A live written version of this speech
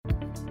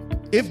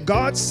If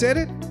God said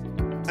it,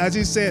 as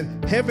he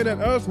said, heaven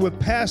and earth will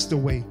pass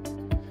away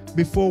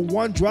before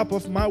one drop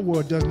of my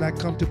word does not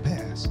come to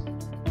pass.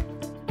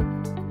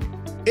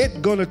 It's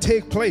gonna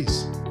take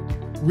place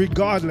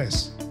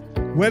regardless.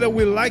 Whether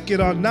we like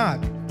it or not,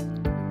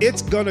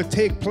 it's gonna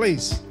take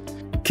place.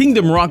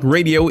 Kingdom Rock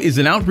Radio is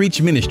an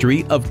outreach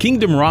ministry of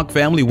Kingdom Rock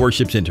Family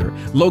Worship Center,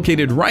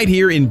 located right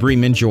here in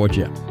Bremen,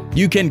 Georgia.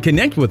 You can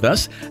connect with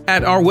us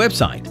at our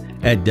website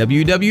at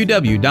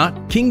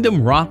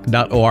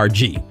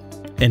www.kingdomrock.org.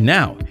 And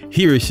now,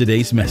 here is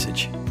today's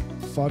message.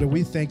 Father,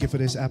 we thank you for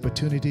this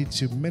opportunity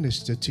to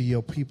minister to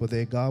your people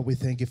there, God. We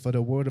thank you for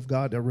the word of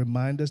God that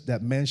reminds us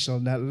that man shall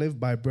not live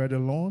by bread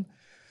alone,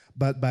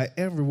 but by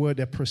every word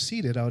that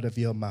proceeded out of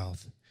your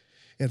mouth.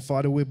 And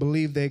Father, we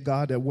believe there,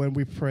 God, that when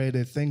we pray,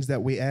 the things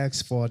that we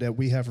ask for, that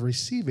we have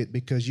received it,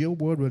 because your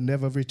word will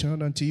never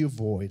return unto you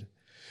void.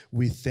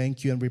 We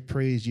thank you and we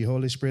praise you.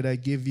 Holy Spirit, I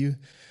give you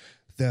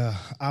the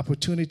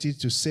opportunity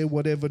to say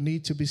whatever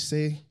needs to be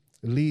said.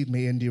 Lead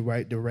me in the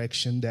right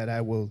direction, that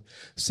I will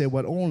say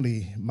what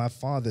only my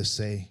Father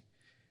say.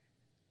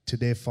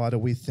 Today, Father,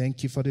 we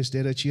thank you for this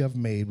day that you have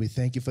made. We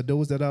thank you for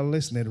those that are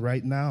listening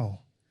right now.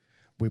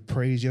 We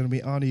praise you and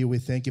we honor you. We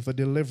thank you for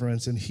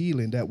deliverance and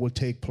healing that will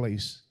take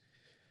place.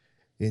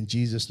 In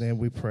Jesus' name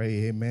we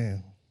pray,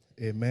 amen.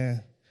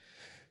 Amen.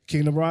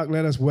 Kingdom Rock,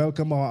 let us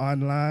welcome our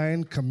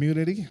online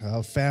community,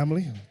 our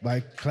family, by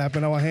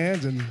clapping our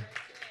hands and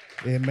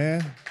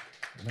amen.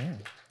 Amen.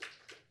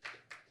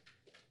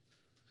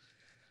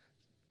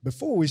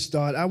 Before we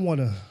start, I want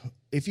to,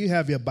 if you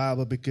have your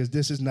Bible, because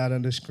this is not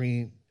on the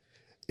screen,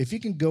 if you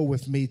can go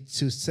with me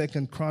to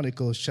 2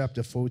 Chronicles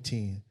chapter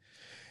 14.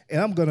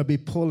 And I'm going to be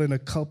pulling a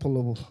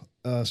couple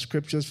of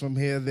scriptures from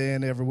here, there,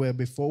 and everywhere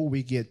before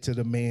we get to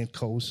the main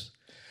course.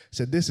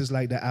 So this is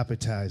like the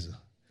appetizer.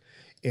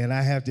 And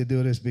I have to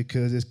do this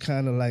because it's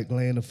kind of like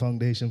laying the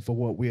foundation for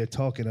what we are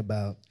talking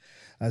about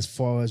as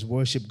far as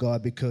worship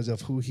God because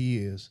of who he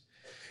is.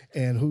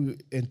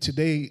 And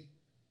today,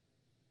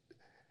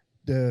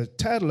 the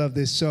title of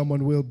this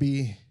sermon will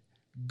be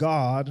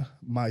God,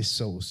 My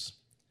Source.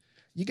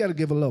 You got to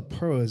give a little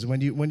pause when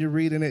you're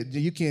reading it.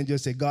 You can't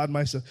just say God,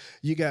 my source.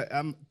 You got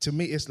to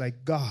me, it's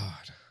like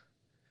God,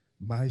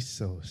 my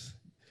source.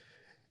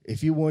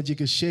 If you want, you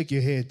can shake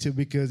your head too,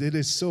 because it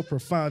is so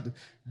profound.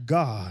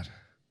 God,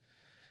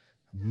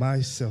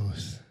 my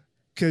source,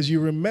 because you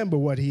remember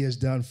what he has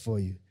done for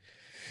you.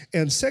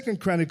 And 2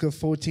 Chronicles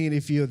 14,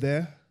 if you're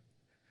there,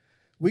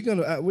 we're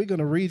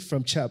gonna read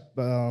from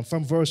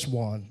verse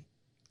 1.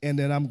 And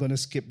then I'm going to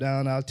skip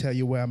down. I'll tell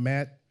you where I'm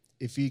at.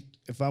 If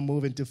I'm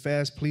moving too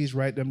fast, please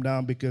write them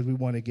down because we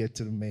want to get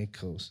to the main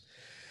course.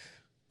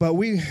 But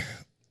we're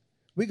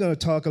going to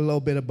talk a little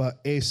bit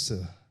about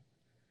Asa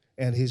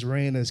and his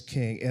reign as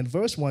king. And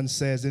verse 1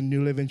 says in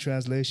New Living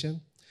Translation,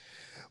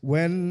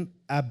 when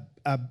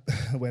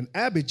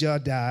Abijah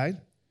died,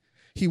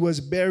 he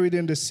was buried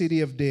in the city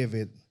of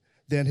David.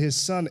 Then his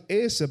son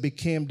Asa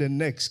became the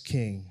next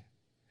king.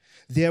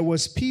 There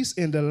was peace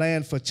in the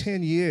land for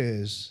 10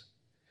 years.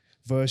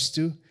 Verse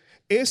 2,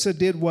 Asa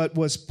did what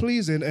was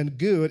pleasing and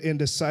good in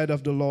the sight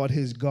of the Lord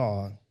his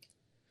God.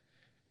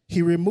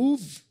 He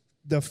removed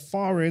the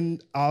foreign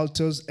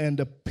altars and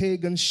the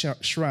pagan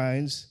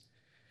shrines.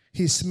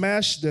 He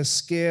smashed the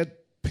scared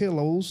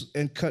pillars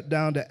and cut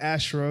down the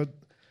ashered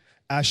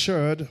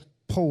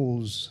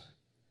poles.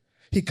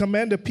 He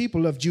commanded the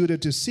people of Judah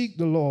to seek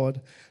the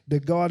Lord, the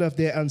God of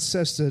their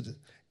ancestors,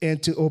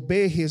 and to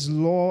obey his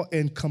law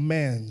and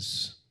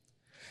commands.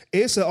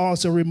 Asa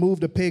also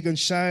removed the pagan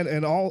shrine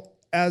and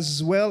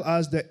as well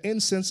as the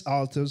incense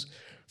altars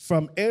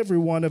from every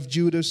one of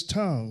Judah's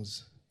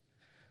towns.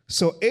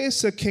 So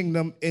Asa's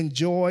kingdom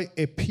enjoyed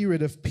a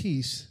period of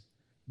peace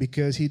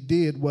because he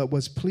did what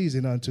was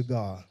pleasing unto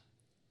God.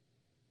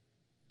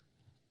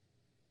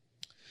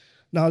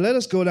 Now let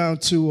us go down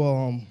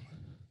to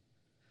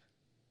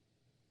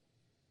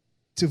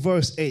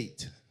verse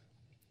 8.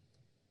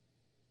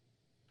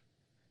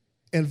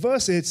 And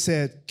verse 8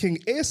 said, King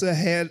Asa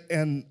had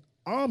an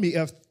army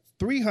of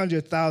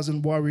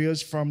 300,000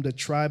 warriors from the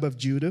tribe of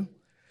Judah,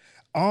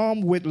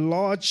 armed with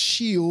large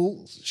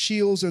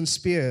shields and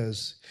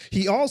spears.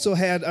 He also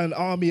had an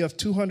army of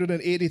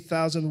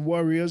 280,000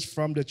 warriors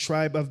from the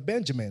tribe of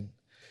Benjamin,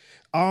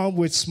 armed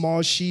with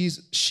small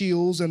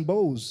shields and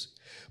bows.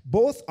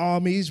 Both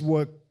armies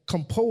were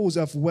composed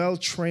of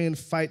well-trained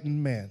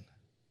fighting men.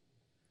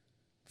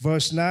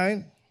 Verse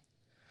 9,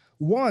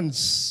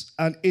 once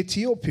an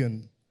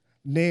Ethiopian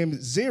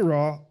named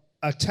Zerah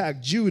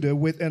attacked Judah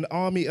with an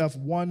army of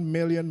 1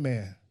 million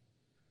men.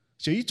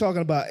 So you're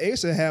talking about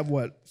Asa have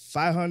what,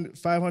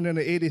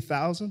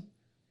 580,000?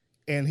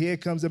 And here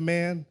comes a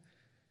man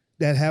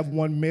that have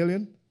 1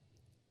 million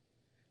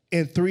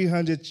and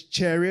 300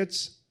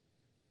 chariots.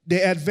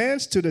 They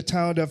advanced to the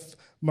town of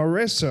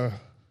Mareshah.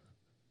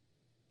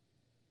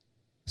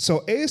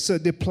 So Asa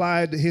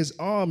deployed his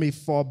army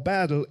for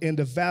battle in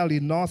the valley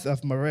north of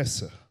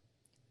Mareshah.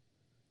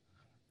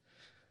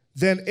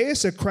 Then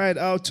Asa cried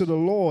out to the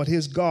Lord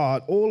his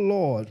God, O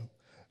Lord,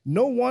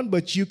 no one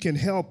but you can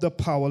help the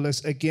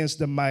powerless against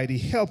the mighty.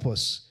 Help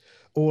us,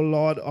 O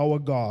Lord our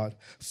God,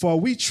 for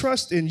we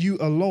trust in you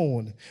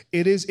alone.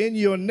 It is in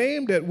your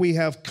name that we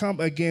have come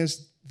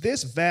against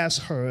this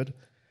vast herd.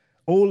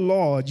 O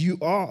Lord, you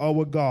are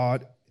our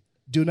God.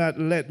 Do not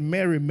let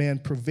merry men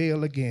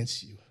prevail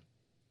against you.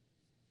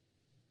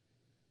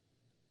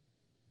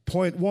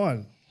 Point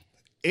one,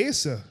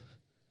 Asa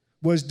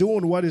was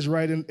doing what is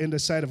right in the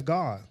sight of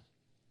God.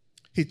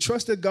 He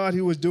trusted God.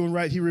 He was doing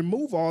right. He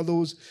removed all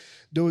those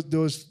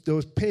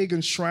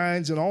pagan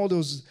shrines and all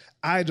those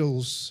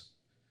idols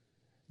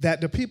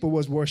that the people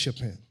was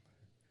worshiping.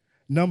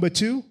 Number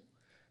two,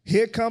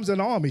 here comes an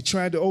army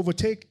trying to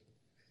overtake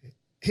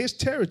his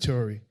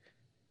territory,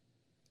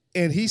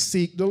 and he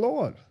seeked the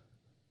Lord.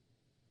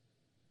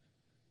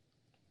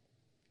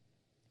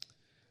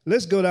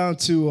 Let's go down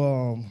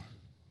to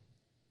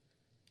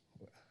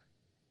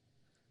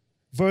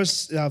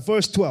verse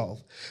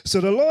 12.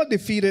 So the Lord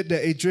defeated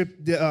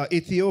the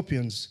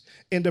Ethiopians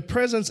in the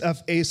presence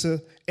of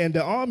Asa, and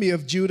the army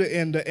of Judah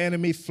and the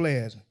enemy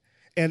fled.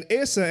 And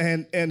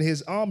Asa and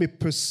his army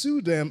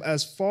pursued them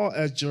as far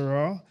as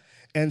Gerar,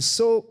 and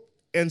so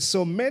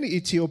many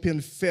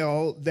Ethiopians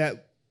fell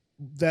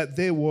that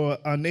they were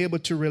unable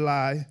to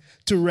rally.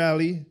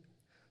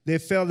 They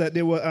felt that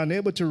they were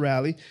unable to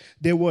rally.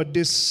 They were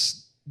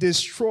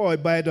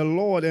destroyed by the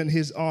Lord and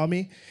his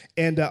army,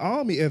 and the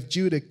army of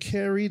Judah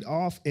carried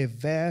off a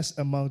vast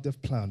amount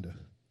of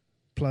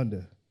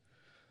plunder.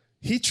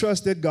 He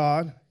trusted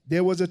God.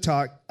 There was an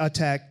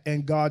attack,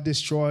 and God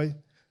destroyed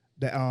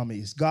the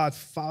armies. God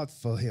fought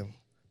for him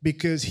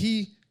because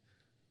he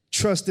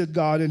trusted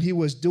God and he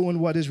was doing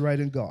what is right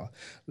in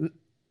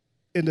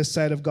the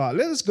sight of God.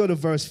 Let us go to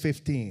verse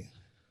 15.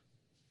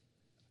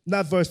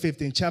 Not verse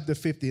 15, chapter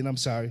 15, I'm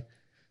sorry.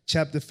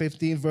 Chapter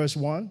 15, verse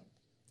 1.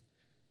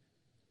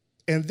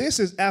 And this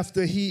is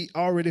after he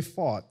already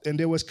fought and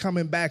they was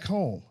coming back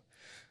home.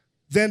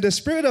 Then the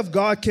Spirit of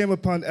God came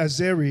upon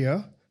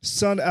Azariah,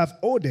 son of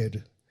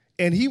Oded,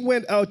 and he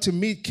went out to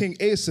meet King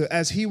Asa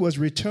as he was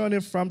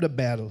returning from the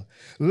battle.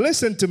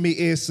 Listen to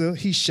me, Asa,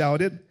 he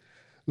shouted.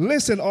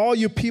 Listen, all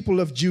you people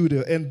of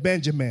Judah and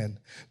Benjamin.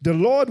 The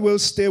Lord will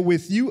stay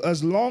with you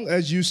as long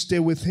as you stay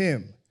with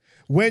him.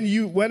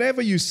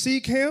 Whenever you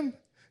seek him,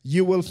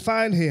 you will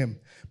find him.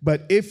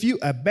 But if you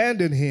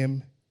abandon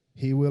him,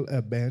 he will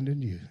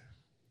abandon you.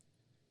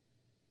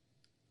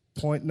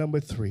 Point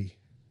number 3.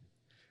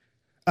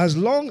 As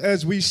long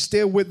as we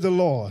stay with the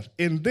Lord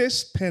in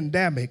this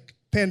pandemic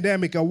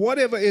or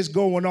whatever is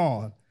going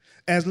on,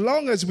 as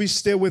long as we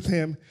stay with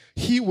him,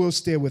 he will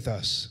stay with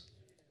us.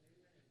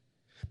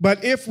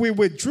 But if we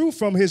withdrew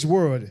from his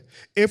word,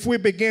 if we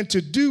begin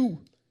to do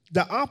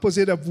the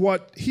opposite of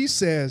what he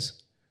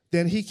says,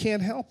 then he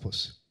can't help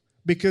us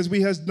because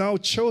we have now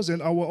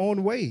chosen our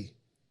own way.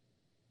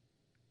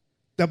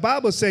 The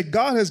Bible said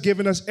God has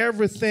given us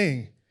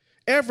everything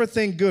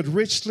good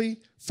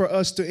richly for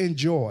us to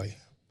enjoy.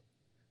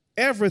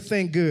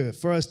 Everything good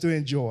for us to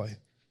enjoy.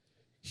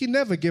 He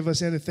never give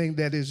us anything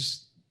that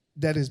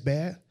is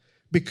bad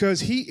because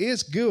he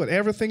is good.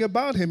 Everything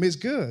about him is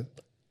good.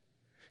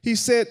 He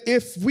said,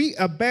 if we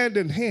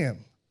abandon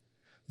him,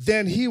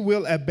 then he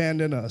will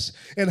abandon us.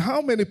 And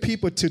how many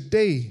people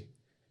today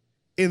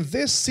in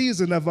this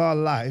season of our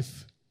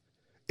life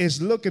is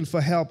looking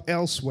for help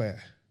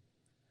elsewhere?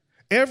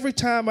 Every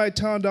time I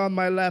turn on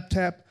my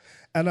laptop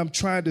and I'm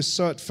trying to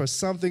search for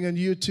something on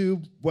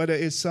YouTube, whether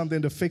it's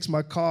something to fix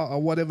my car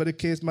or whatever the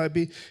case might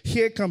be,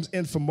 here comes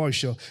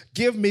infomercial.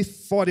 Give me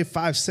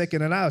 45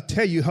 seconds and I'll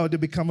tell you how to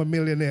become a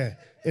millionaire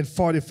in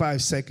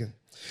 45 seconds.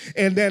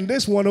 And then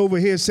this one over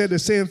here said the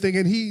same thing,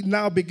 and he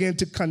now began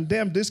to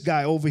condemn this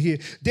guy over here.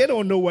 They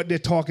don't know what they're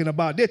talking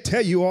about. They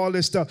tell you all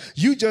this stuff.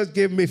 You just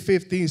give me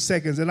 15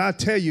 seconds, and I'll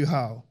tell you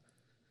how.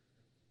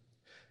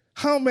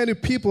 How many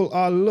people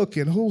are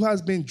looking, who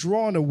has been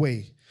drawn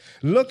away,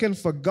 looking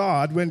for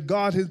God when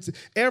God has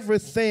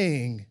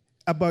everything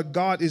about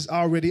God is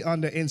already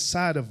on the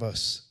inside of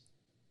us?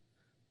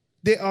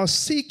 They are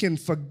seeking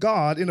for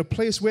God in a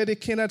place where they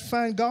cannot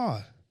find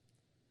God.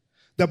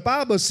 The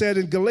Bible said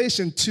in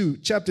Galatians 2,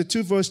 chapter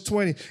 2, verse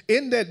 20,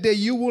 in that day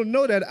you will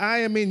know that I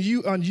am in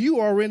you and you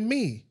are in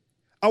me.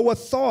 Our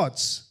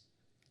thoughts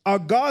are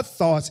God's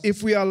thoughts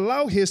if we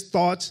allow his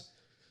thoughts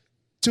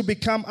to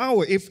become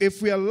ours.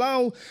 If we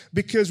allow,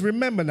 because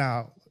remember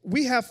now,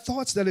 we have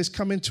thoughts that is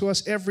coming to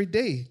us every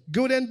day,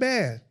 good and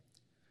bad.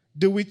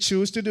 Do we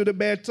choose to do the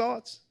bad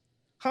thoughts?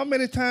 How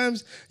many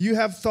times you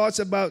have thoughts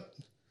about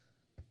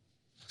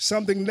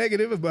something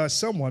negative about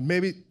someone,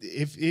 maybe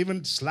if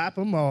even slap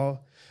them or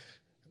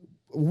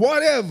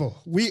whatever.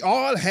 We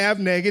all have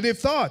negative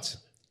thoughts.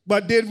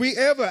 But did we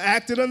ever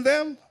act on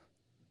them?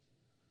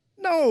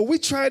 No, we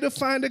try to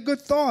find the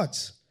good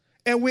thoughts.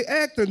 And we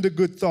act on the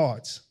good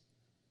thoughts.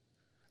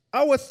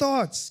 Our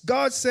thoughts.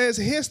 God says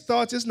his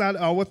thoughts is not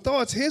our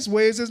thoughts. His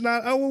ways is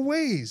not our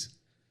ways.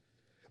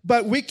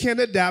 But we can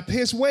adapt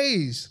his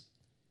ways.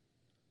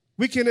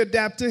 We can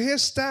adapt to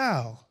his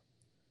style.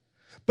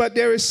 But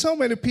there is so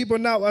many people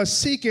now are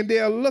seeking, they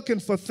are looking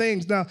for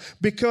things now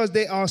because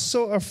they are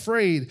so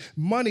afraid.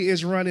 Money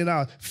is running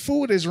out.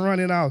 Food is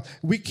running out.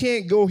 We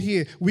can't go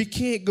here. We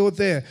can't go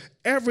there.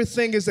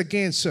 Everything is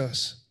against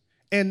us.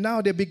 And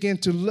now they begin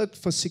to look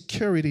for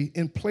security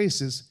in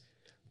places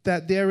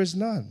that there is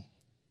none.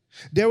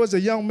 There was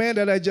a young man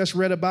that I just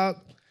read about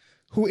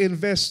who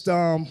invests,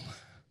 I'm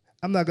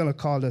not going to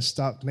call the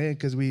stock name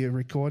because we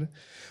recorded,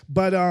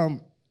 but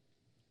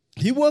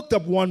he woke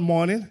up one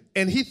morning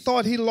and he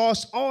thought he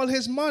lost all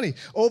his money,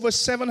 over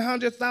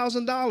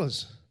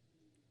 $700,000.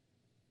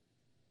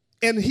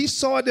 And he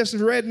saw this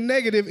red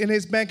negative in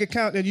his bank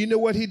account, and you know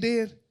what he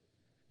did?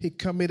 He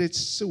committed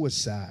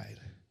suicide.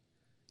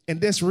 And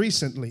this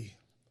recently.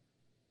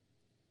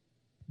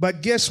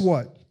 But guess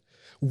what?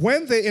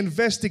 When they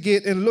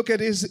investigate and look at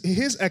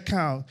his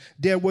account,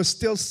 there was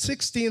still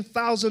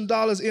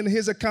 $16,000 in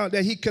his account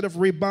that he could have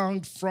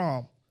rebounded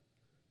from.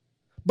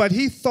 But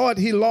he thought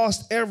he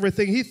lost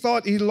everything. He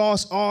thought he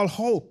lost all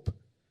hope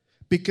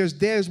because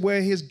there's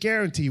where his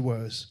guarantee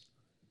was.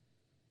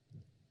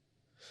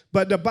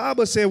 But the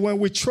Bible said when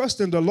we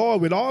trust in the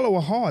Lord with all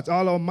our hearts,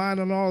 all our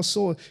mind, and all our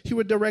soul, he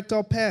would direct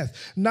our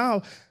path.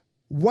 Now,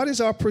 what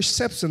is our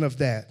perception of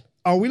that?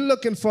 Are we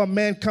looking for a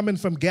man coming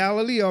from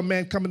Galilee or a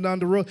man coming down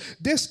the road?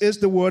 This is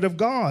the word of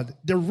God.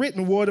 The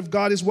written word of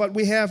God is what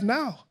we have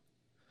now.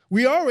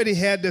 We already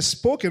had the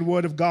spoken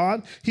word of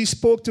God. He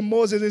spoke to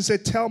Moses and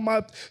said,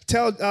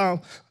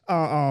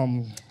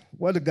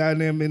 what the guy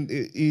named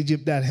in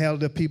Egypt that held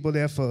the people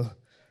there for?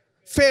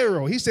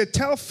 Pharaoh. He said,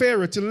 tell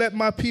Pharaoh to let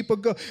my people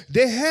go.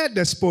 They had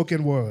the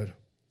spoken word.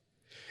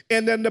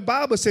 And then the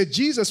Bible said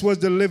Jesus was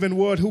the living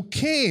word who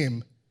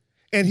came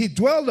and he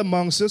dwelled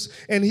amongst us,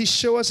 and he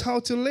showed us how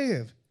to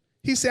live.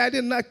 He said, I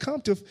did not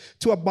come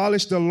to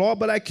abolish the law,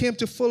 but I came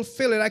to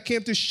fulfill it. I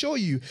came to show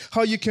you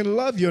how you can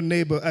love your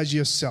neighbor as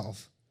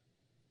yourself.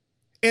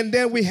 And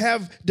then we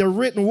have the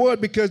written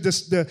word because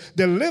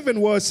the living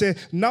word said,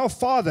 now,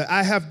 Father,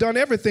 I have done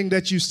everything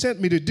that you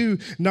sent me to do.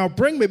 Now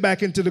bring me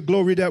back into the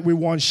glory that we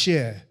once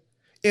shared.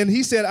 And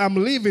he said,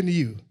 I'm leaving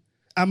you.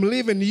 I'm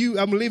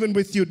leaving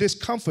with you this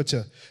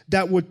comforter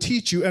that will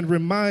teach you and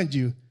remind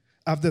you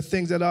of the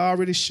things that I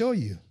already show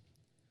you.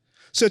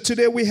 So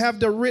today we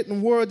have the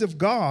written word of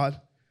God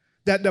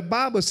that the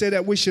Bible said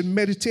that we should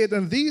meditate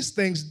on these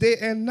things day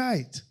and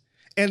night.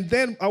 And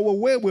then our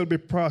way will be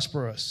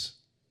prosperous.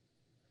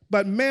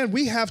 But man,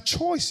 we have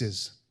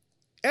choices.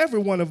 Every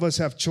one of us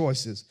have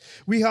choices.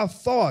 We have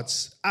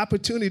thoughts,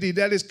 opportunity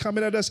that is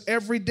coming at us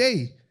every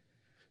day.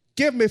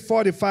 Give me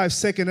 45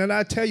 seconds and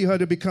I'll tell you how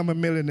to become a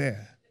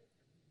millionaire.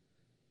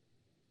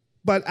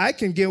 But I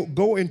can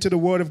go into the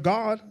word of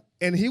God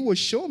and he will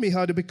show me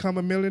how to become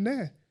a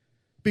millionaire.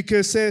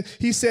 Because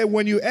he said,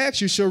 when you ask,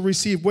 you shall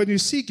receive. When you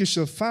seek, you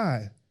shall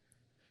find.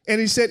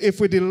 And he said, if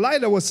we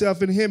delight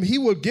ourselves in him, he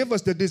will give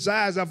us the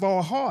desires of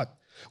our heart.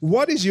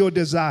 What is your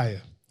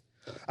desire?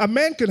 A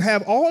man can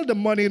have all the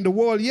money in the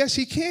world. Yes,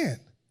 he can.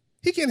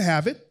 He can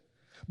have it.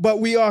 But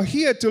we are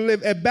here to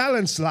live a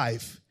balanced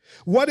life.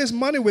 What is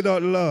money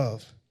without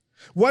love?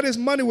 What is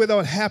money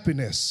without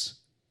happiness?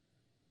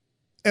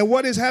 And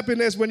what is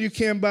happiness when you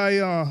can't buy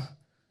a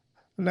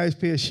nice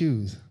pair of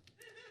shoes?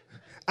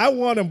 I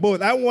want them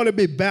both. I want to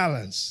be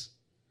balanced.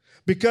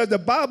 Because the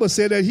Bible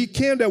said that he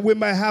came that we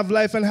might have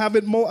life and have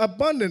it more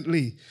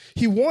abundantly.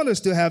 He wants us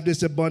to have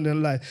this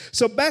abundant life.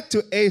 So back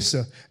to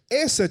Asa.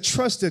 Asa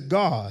trusted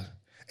God,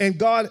 and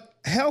God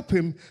helped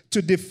him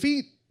to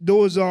defeat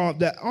those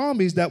the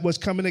armies that was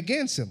coming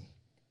against him.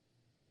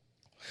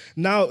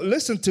 Now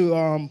listen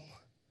to,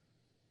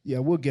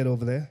 we'll get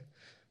over there.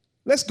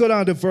 Let's go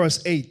down to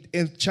verse 8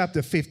 in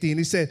chapter 15.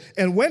 He said,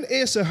 and when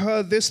Asa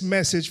heard this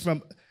message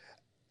from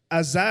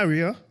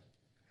Azariah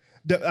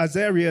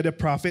the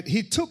prophet,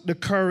 he took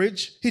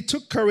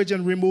courage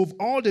and removed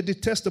all the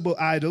detestable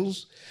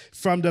idols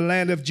from the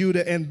land of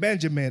Judah and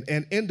Benjamin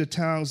and in the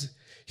towns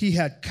he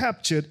had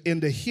captured in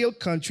the hill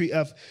country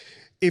of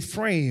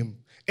Ephraim.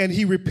 And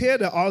he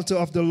repaired the altar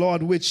of the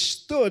Lord, which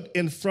stood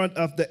in front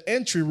of the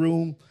entry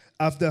room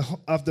of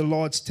the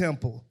Lord's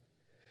temple.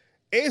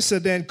 Asa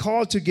then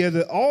called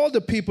together all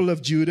the people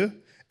of Judah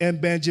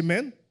and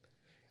Benjamin,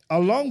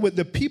 along with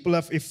the people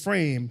of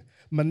Ephraim,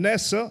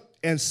 Manasseh,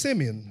 and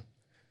Simeon,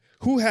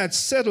 who had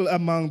settled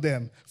among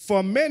them.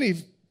 For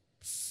many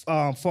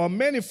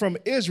from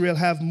Israel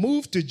have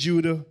moved to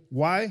Judah.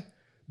 Why?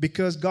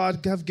 Because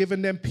God have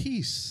given them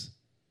peace.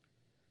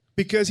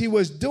 Because he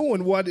was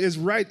doing what is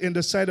right in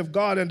the sight of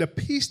God, and the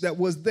peace that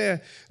was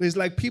there is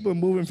like people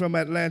moving from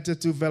Atlanta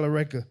to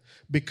Villarica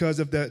because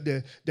of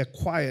the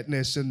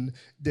quietness and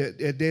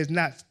there's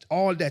not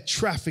all that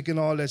traffic and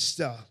all that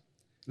stuff,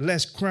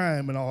 less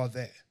crime and all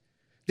that.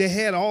 They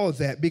had all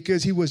that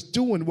because he was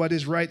doing what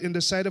is right in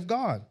the sight of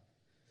God.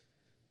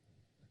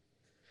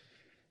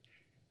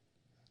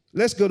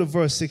 Let's go to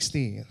verse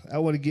 16. I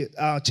want to get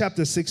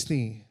chapter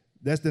 16.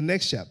 That's the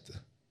next chapter.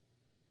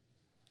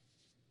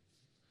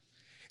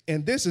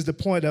 And this is the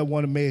point I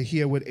want to make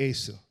here with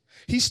Asa.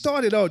 He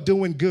started out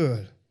doing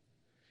good.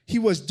 He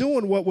was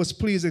doing what was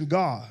pleasing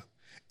God.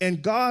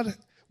 And God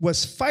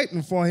was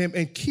fighting for him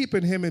and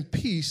keeping him in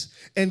peace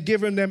and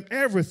giving them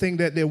everything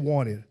that they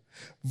wanted.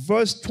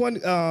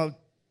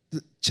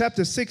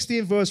 Chapter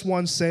 16, verse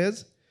 1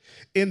 says,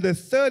 in the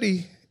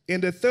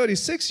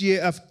 36th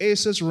year of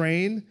Asa's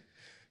reign,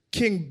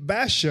 King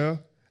Baasha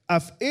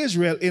of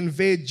Israel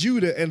invaded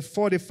Judah and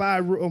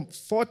fortified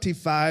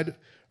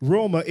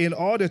Ramah in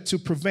order to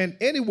prevent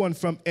anyone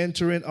from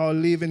entering or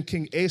leaving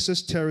King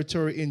Asa's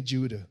territory in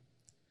Judah.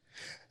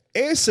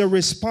 Asa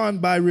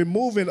responded by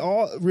removing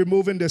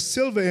the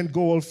silver and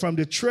gold from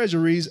the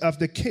treasuries of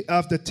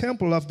the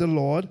temple of the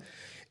Lord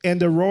and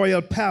the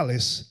royal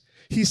palace.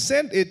 He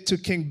sent it to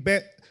King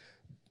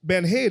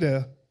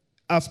Ben-Hadad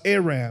of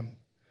Aram,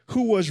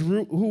 who was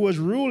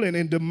ruling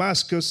in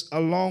Damascus,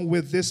 along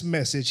with this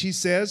message. He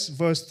says,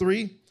 verse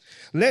 3,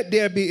 let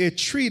there be a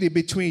treaty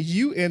between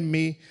you and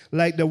me,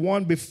 like the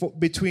one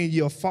between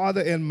your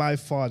father and my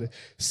father.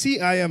 See,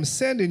 I am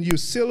sending you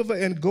silver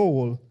and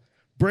gold.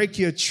 Break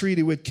your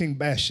treaty with King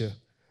Baasha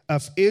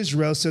of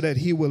Israel so that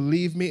he will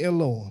leave me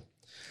alone.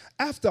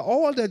 After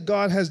all that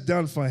God has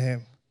done for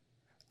him,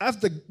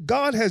 after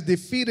God has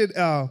defeated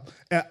an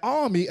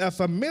army of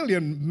 1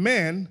 million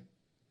men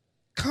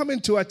coming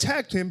to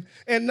attack him,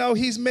 and now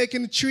he's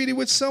making a treaty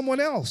with someone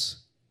else.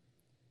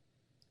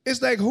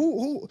 It's like,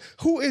 who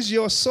is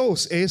your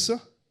source,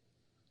 Asa?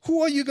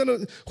 Who are you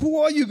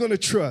gonna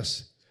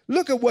trust?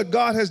 Look at what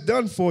God has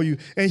done for you.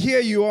 And here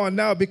you are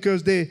now,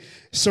 because they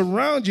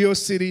surround your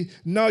city.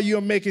 Now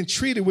you're making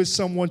treaty with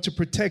someone to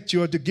protect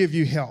you or to give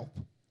you help.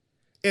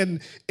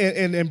 And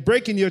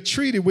breaking your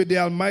treaty with the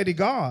Almighty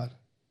God.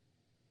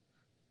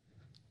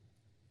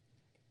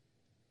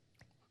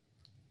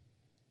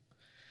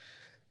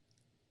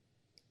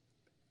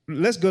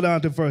 Let's go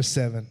down to verse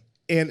 7.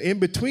 And in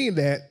between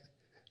that,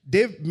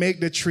 they make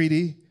the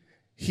treaty.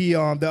 The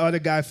other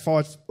guy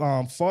fought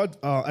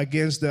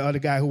against the other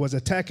guy who was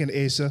attacking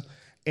Asa,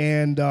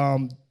 and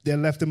they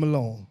left him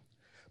alone.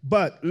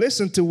 But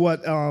listen to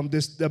what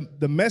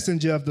the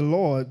messenger of the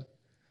Lord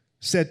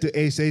said to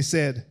Asa. He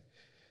said,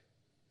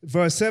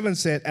 verse 7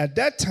 said, at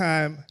that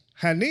time,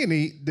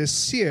 Hanani the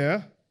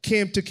seer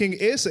came to King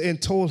Asa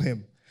and told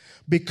him,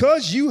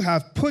 because you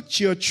have put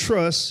your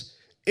trust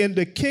in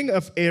the king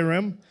of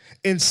Aram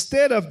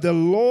instead of the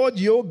Lord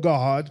your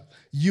God,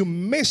 you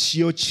miss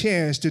your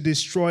chance to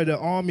destroy the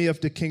army of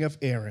the king of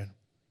Aram.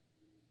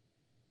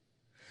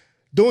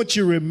 Don't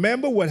you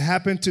remember what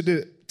happened to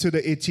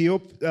the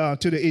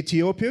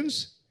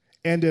Ethiopians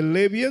and the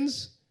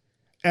Libyans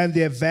and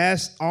their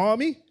vast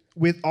army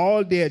with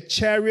all their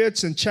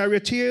chariots and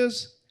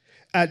charioteers?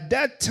 At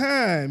that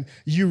time,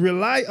 you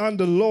rely on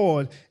the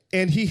Lord,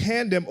 and he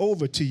hand them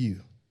over to you.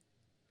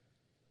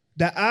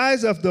 The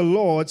eyes of the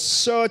Lord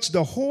search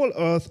the whole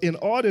earth in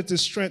order to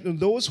strengthen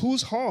those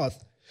whose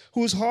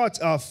hearts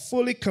are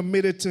fully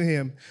committed to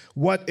him.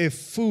 What a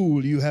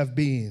fool you have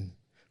been.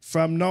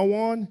 From now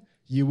on,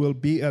 you will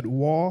be at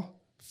war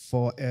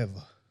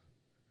forever,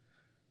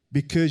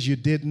 because you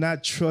did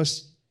not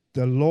trust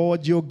the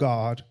Lord your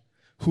God,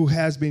 who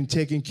has been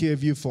taking care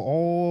of you for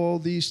all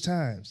these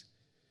times.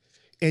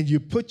 And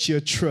you put your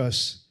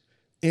trust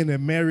in a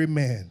merry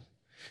man.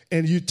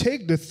 And you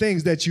take the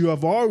things that you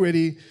have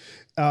already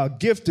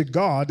gifted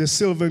God, the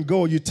silver and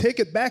gold, you take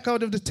it back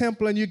out of the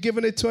temple and you're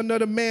giving it to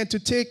another man to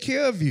take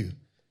care of you.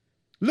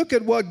 Look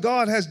at what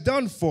God has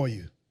done for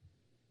you.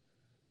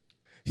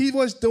 He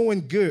was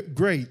doing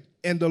great,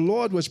 and the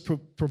Lord was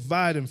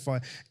providing for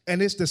him.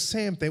 And it's the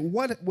same thing.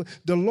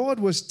 The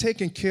Lord was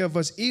taking care of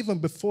us even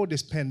before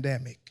this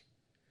pandemic.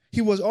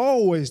 He was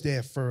always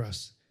there for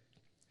us.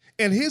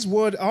 And his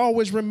word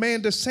always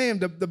remained the same.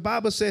 The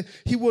Bible said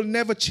he will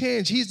never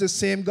change. He's the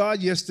same God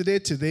yesterday,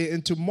 today,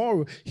 and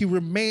tomorrow. He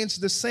remains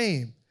the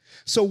same.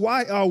 So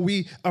why are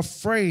we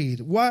afraid?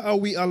 Why are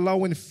we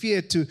allowing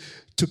fear to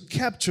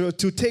capture,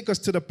 to take us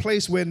to the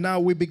place where now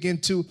we begin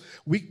to,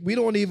 we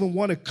don't even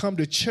want to come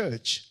to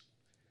church.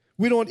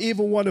 We don't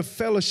even want to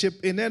fellowship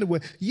in any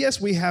way.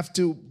 Yes, we have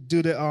to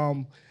do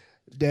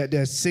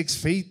the 6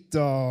 feet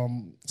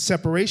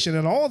separation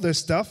and all this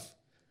stuff.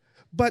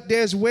 But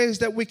there's ways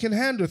that we can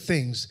handle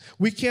things.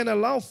 We can't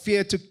allow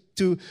fear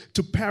to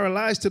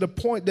paralyze to the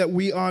point that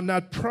we are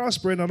not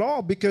prospering at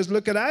all. Because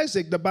look at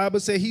Isaac. The Bible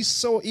says he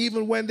sowed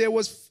even when there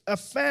was a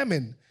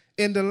famine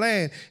in the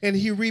land, and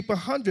he reaped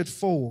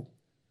 100-fold.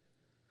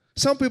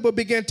 Some people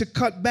began to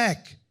cut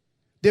back.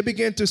 They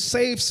began to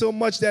save so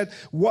much that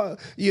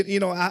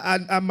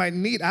I might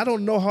need. I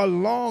don't know how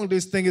long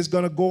this thing is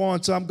going to go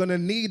on, so I'm going to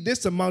need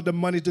this amount of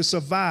money to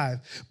survive.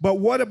 But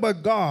what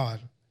about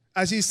God?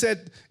 As he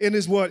said in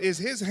his word, is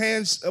his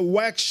hands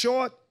waxed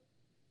short?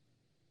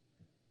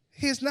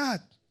 He's not.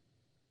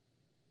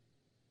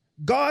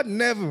 God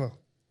never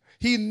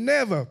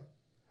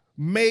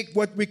make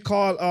what we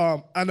call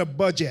on a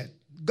budget.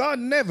 God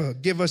never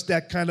give us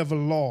that kind of a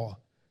law.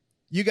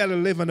 You got to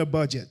live on a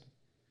budget.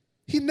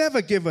 He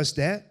never give us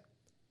that.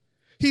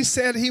 He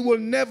said he will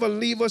never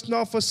leave us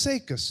nor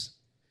forsake us.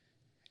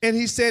 And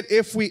he said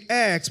if we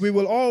ask, we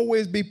will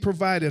always be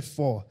provided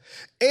for.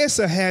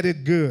 Asa had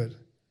it good.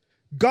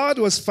 God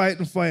was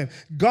fighting for him.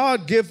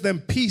 God gave them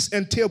peace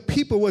until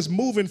people was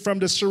moving from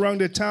the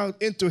surrounding town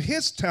into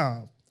his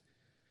town.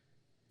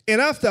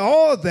 And after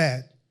all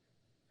that,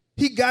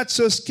 he got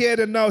so scared,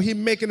 and now he's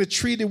making a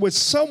treaty with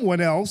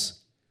someone else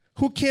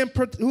who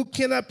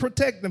cannot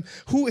protect them,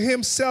 who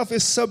himself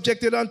is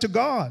subjected unto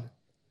God.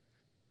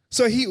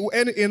 So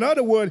in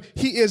other words,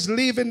 he is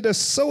leaving the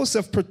source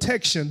of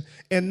protection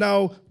and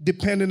now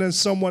depending on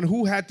someone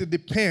who had to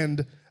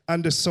depend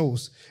on the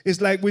source.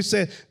 It's like we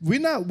said,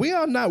 we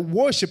are not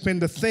worshiping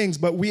the things,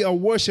 but we are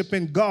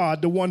worshiping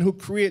God, the one who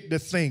created the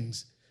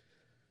things.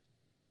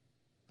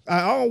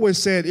 I always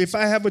said, if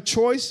I have a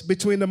choice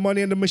between the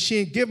money and the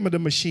machine, give me the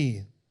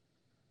machine.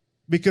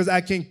 Because I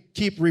can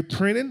keep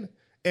reprinting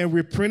and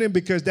reprinting,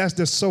 because that's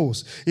the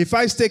source. If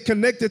I stay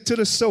connected to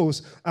the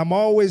source, I'm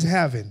always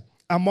having,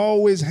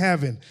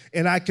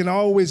 and I can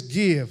always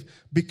give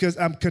because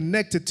I'm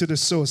connected to the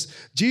source.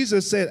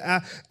 Jesus said,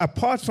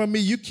 apart from me,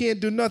 you can't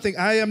do nothing.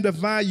 I am the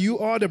vine, you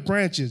are the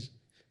branches.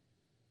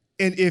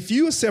 And if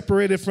you are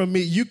separated from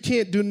me, you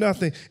can't do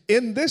nothing.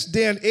 In this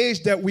day and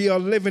age that we are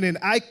living in,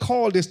 I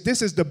call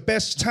this is the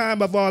best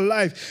time of our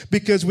life,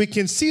 because we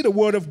can see the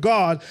word of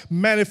God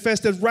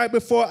manifested right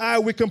before our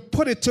eyes. We can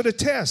put it to the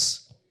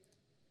test.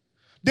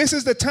 This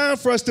is the time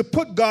for us to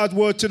put God's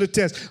word to the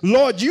test.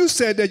 Lord, you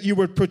said that you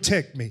would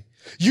protect me.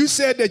 You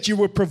said that you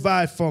would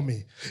provide for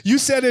me. You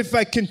said if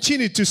I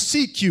continue to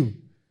seek you,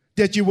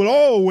 that you will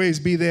always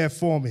be there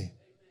for me.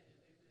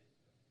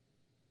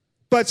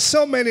 But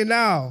so many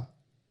now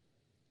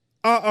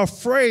are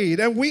afraid,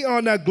 and we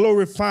are not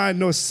glorifying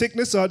no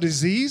sickness or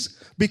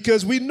disease,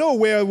 because we know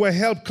where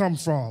help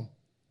comes from.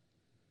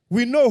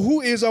 We know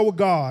who is our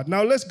God.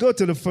 Now let's go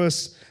to the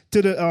first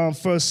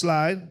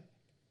slide,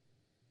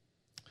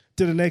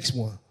 to the next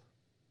one.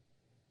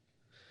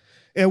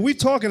 And we're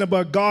talking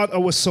about God,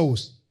 our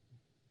source.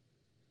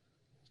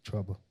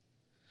 Trouble.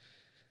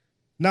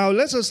 Now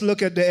let's just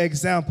look at the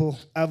example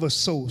of a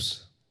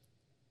source.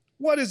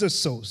 What is a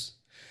source?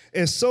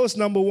 A source,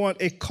 number one,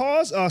 a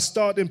cause or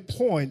starting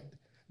point,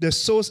 the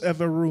source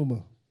of a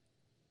rumor.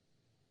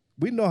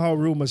 We know how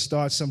rumors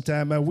start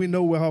sometimes, and we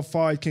know how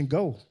far it can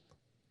go.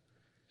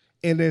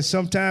 And then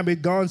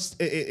sometimes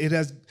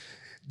the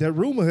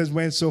rumor has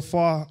went so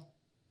far,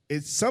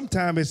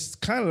 sometimes it's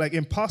kind of like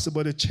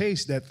impossible to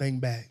chase that thing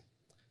back.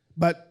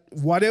 But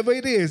whatever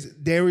it is,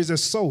 there is a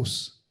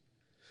source.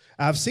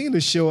 I've seen the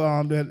show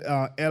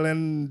that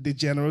Ellen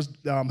DeGeneres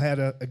had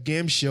a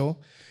game show.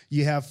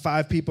 You have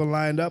 5 people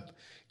lined up,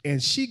 and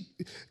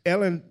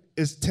Ellen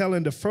is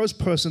telling the first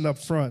person up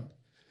front,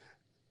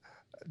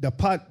 the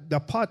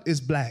pot is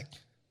black.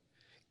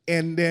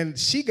 And then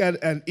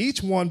and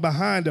each one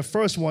behind the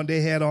first one,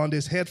 they had on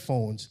these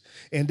headphones,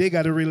 and they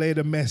got to relay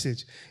the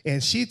message.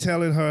 And she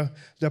telling her,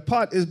 the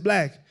pot is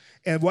black.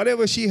 And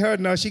whatever she heard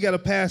now, she got to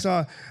pass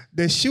on.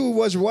 The shoe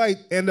was white,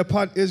 and the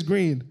pot is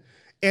green.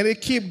 And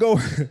it keep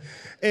going,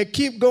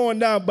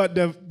 down. But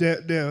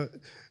the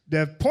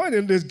point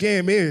in this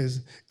game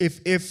is,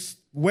 if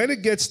when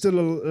it gets to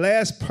the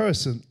last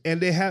person and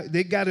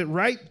they got it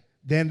right,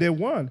 then they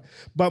won.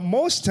 But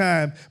most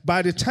time,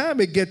 by the time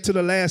it gets to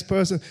the last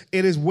person,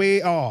 it is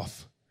way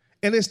off.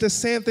 And it's the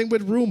same thing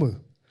with rumor.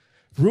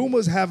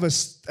 Rumors have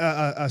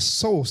a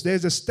source.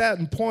 There's a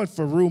starting point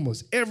for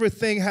rumors.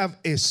 Everything have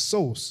a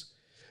source.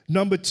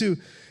 Number 2,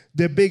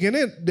 the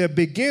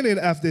beginning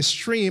of the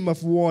stream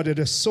of water,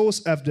 the source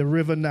of the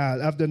river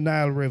Nile, of the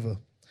Nile River.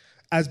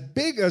 As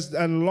big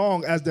and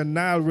long as the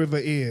Nile River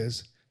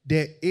is,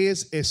 there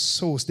is a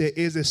source. There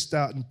is a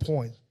starting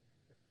point.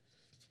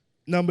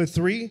 Number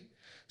 3,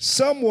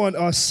 someone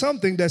or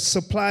something that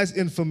supplies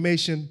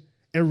information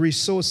and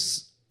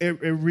resource,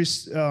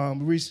 reference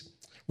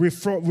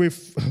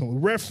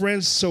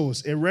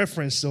source, a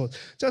reference source.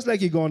 Just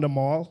like you go in the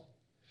mall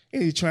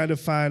and you're trying to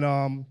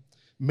find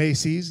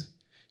Macy's,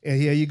 and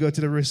here you go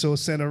to the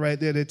resource center right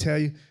there. They tell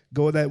you,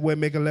 go that way,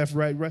 make a left,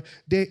 right.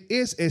 There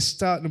is a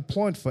starting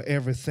point for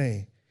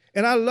everything.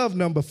 And I love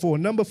number 4.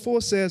 Number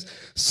 4 says,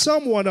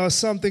 someone or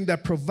something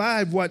that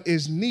provide what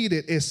is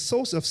needed, a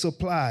source of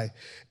supply,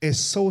 a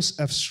source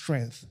of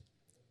strength.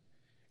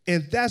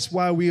 And that's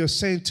why we are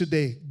saying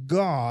today,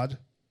 God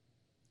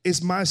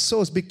is my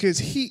source, because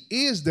he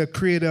is the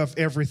creator of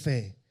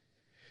everything.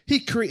 He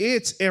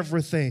creates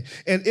everything.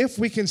 And if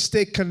we can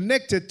stay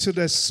connected to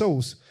the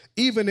source,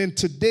 even in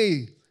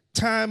today,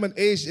 time and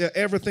age,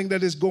 everything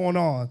that is going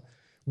on,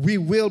 we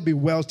will be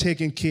well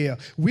taken care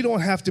of. We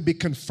don't have to be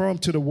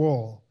conformed to the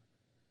world.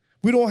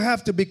 We don't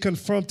have to be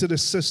conformed to the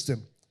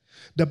system.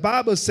 The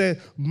Bible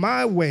said,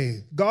 my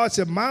way, God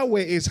said, my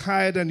way is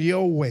higher than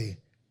your way.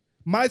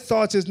 My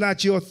thoughts is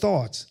not your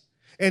thoughts.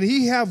 And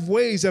he have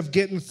ways of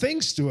getting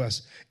things to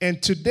us.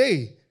 And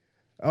today,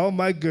 oh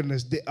my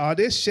goodness, are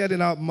they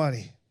shedding out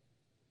money?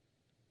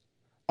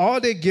 Are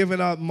they giving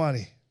out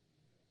money?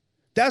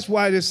 That's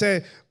why they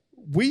say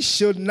we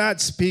should not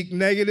speak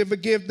negative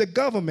against the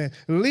government.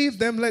 Leave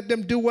them, let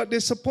them do what they're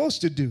supposed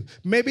to do.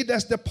 Maybe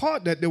that's the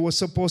part that they were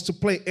supposed to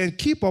play, and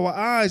keep our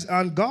eyes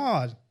on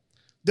God,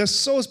 the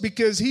source,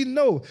 because he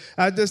knows.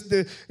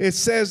 It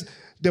says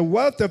The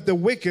wealth of the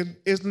wicked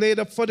is laid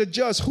up for the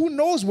just. Who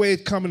knows where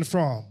it's coming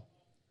from?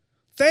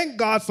 Thank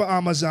God for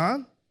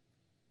Amazon.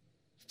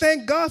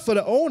 Thank God for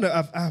the owner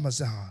of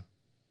Amazon.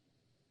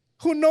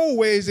 Who knows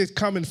where is it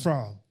coming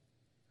from?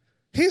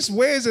 His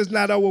ways is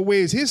not our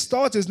ways. His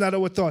thoughts is not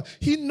our thoughts.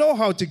 He knows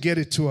how to get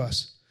it to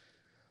us.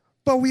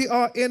 But we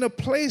are in a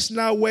place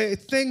now where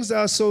things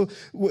are so,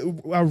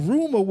 a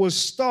rumor will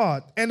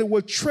start and it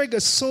will trigger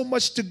so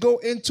much to go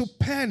into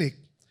panic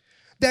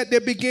that they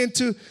begin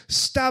to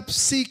stop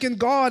seeking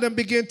God and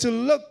begin to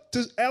look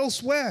to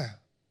elsewhere.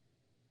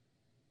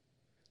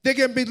 They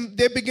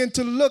begin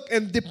to look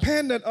and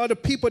depend on other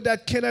people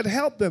that cannot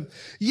help them.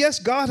 Yes,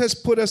 God has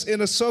put us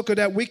in a circle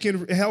that we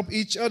can help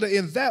each other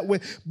in that way,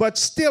 but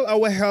still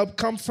our help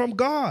comes from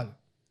God.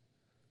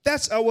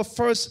 That's our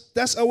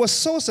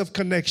source of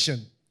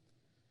connection.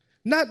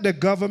 Not the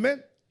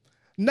government,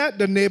 not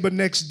the neighbor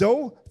next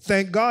door.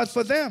 Thank God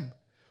for them.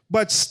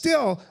 But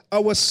still,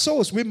 our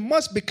source, we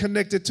must be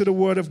connected to the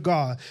word of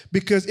God.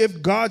 Because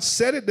if God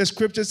said it, the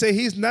scripture says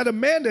he's not a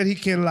man that he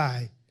can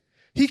lie.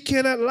 He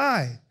cannot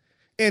lie.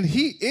 And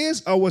he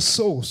is our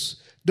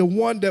source, the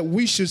one that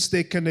we should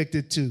stay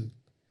connected to.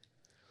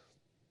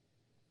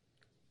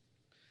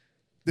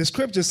 The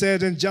scripture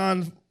says in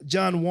John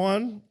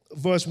 1,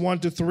 verse 1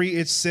 to 3,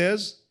 it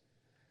says,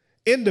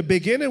 in the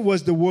beginning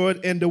was the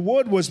Word, and the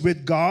Word was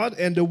with God,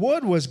 and the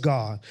Word was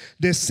God.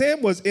 The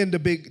same was in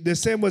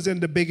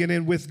the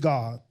beginning with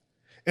God.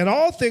 And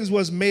all things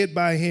was made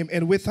by him,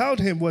 and without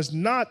him was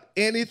not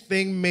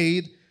anything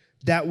made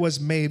that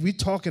was made. We're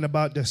talking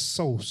about the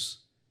source.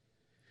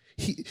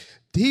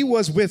 He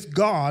was with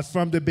God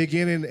from the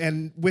beginning,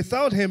 and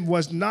without him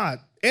was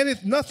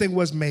nothing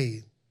was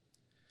made.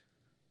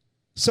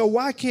 So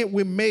why can't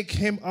we make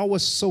him our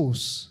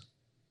source?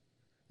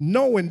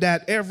 Knowing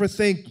that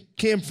everything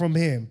came from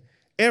him,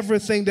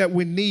 everything that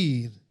we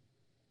need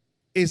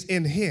is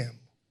in him.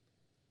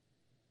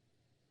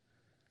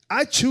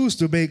 I choose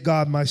to make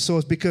God my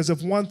source because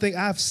of one thing.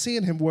 I've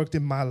seen him work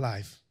in my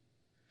life.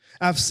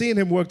 I've seen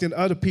him work in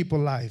other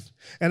people's life.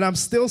 And I'm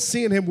still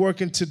seeing him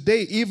working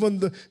today.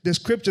 Even the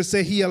scriptures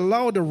say he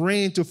allowed the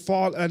rain to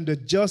fall on the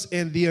just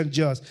and the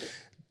unjust.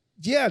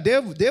 Yeah,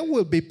 there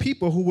will be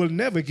people who will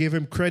never give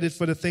him credit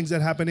for the things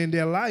that happen in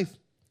their life.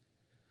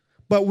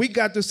 But we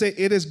got to say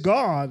it is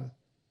God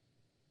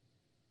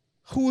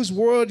whose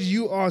word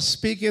you are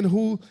speaking,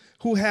 who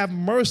have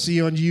mercy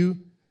on you,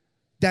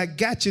 that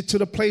got you to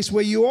the place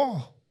where you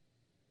are.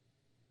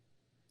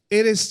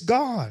 It is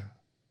God.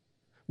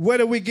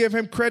 Whether we give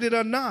him credit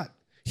or not,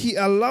 he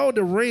allowed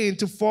the rain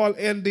to fall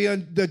in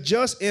the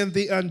just and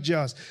the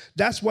unjust.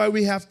 That's why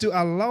we have to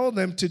allow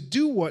them to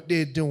do what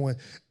they're doing.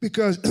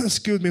 Because,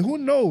 who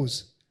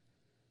knows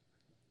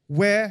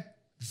where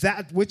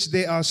that which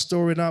they are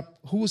storing up,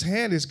 whose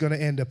hand is going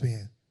to end up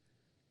in.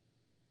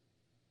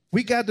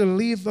 We got to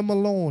leave them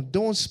alone.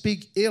 Don't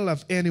speak ill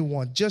of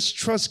anyone. Just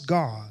trust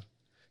God.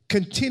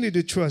 Continue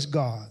to trust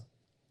God.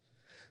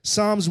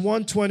 Psalms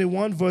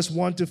 121, verse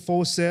 1 to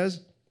 4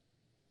 says,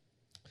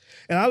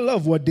 and I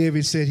love what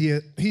David said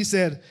here. He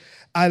said,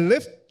 I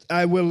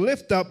will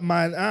lift up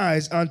mine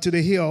eyes unto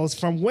the hills,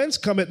 from whence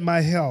cometh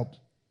my help?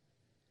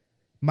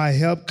 My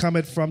help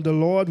cometh from the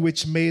Lord,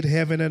 which made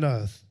heaven and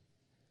earth.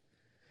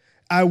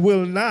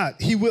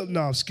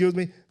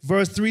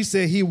 Verse 3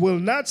 says, he will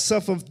not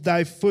suffer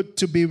thy foot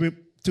to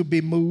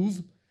be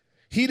moved.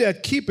 He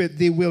that keepeth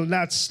thee will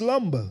not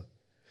slumber.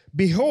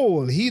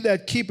 Behold, he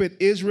that keepeth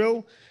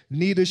Israel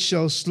neither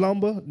shall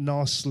slumber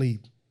nor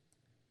sleep.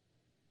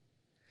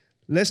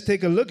 Let's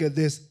take a look at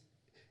this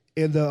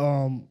in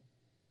the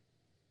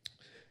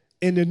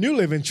New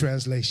Living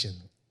Translation.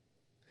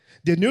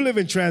 The New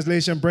Living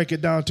Translation break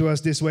it down to us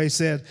this way. It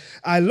said,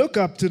 I look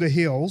up to the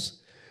hills.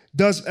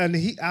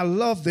 I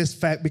love this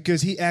fact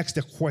because he asked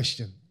a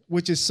question,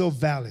 which is so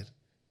valid.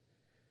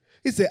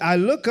 He said, I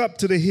look up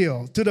to the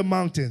hill, to the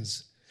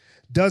mountains.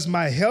 Does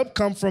my help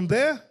come from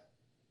there?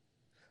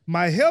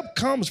 My help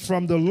comes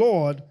from the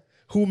Lord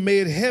who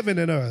made heaven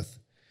and earth.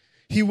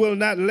 He will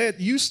not let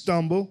you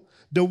stumble.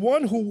 The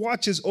one who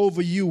watches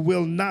over you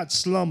will not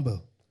slumber.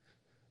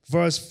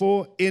 Verse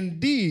 4,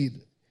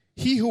 indeed,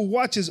 he who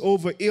watches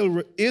over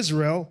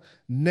Israel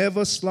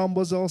never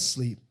slumbers or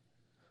sleep.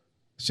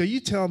 So you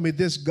tell me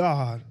this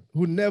God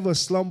who never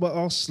slumber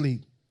or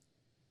sleep,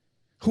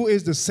 who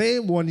is the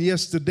same one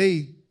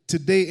yesterday,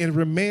 today, and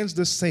remains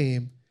the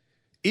same,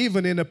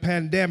 even in a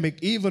pandemic,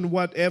 even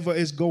whatever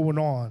is going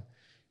on,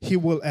 he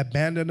will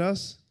abandon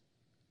us?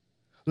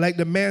 Like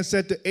the man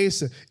said to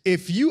Asa,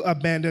 if you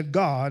abandon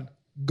God,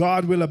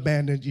 God will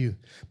abandon you.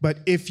 But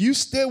if you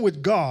stay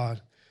with God,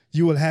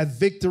 you will have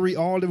victory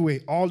all the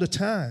way, all the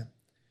time.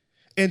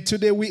 And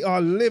today we are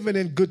living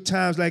in good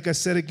times, like I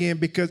said again,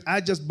 because I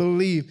just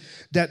believe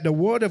that the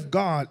word of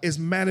God is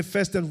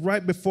manifesting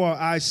right before our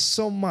eyes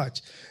so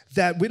much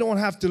that we don't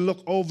have to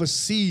look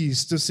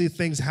overseas to see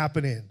things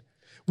happening.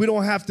 We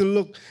don't have to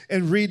look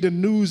and read the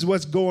news,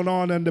 what's going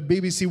on the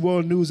BBC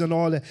World News and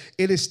all that.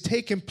 It is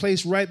taking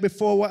place right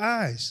before our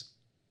eyes.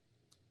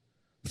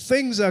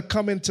 Things are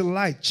coming to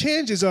light.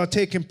 Changes are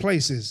taking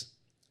places.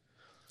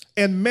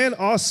 And men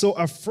are so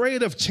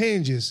afraid of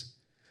changes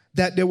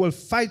that they will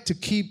fight to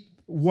keep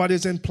what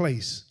is in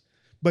place.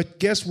 But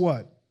guess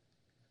what?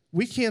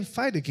 We can't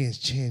fight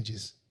against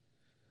changes.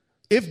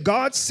 If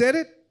God said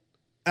it,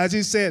 as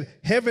he said,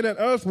 heaven and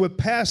earth will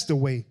pass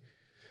away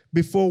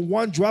before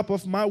one drop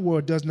of my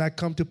word does not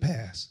come to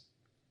pass.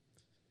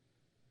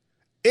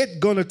 It's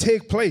going to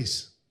take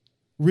place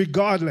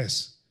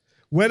regardless.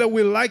 Whether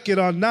we like it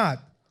or not,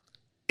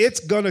 it's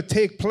going to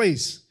take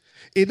place.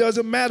 It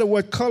doesn't matter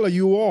what color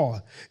you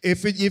are.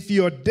 If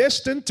you're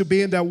destined to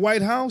be in that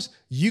White House,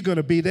 you're going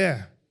to be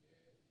there.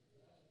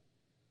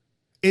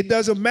 It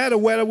doesn't matter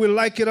whether we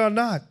like it or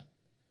not.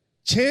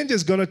 Change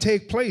is going to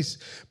take place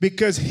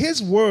because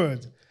his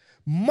word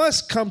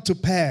must come to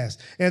pass.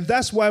 And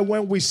that's why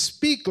when we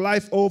speak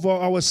life over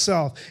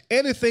ourselves,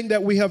 anything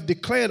that we have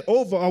declared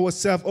over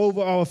ourselves,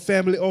 over our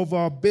family, over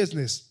our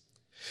business,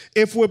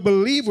 if we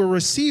believe, we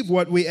receive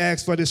what we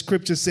ask for. The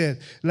scripture said,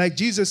 like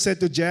Jesus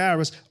said to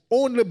Jairus,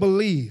 only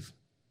believe.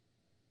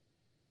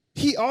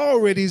 He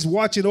already is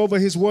watching over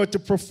his word to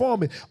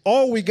perform it.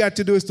 All we got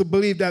to do is to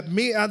believe that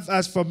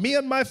as for me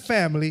and my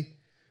family,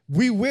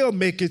 we will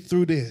make it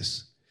through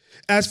this.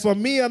 As for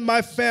me and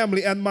my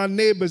family and my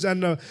neighbors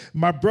and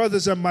my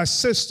brothers and my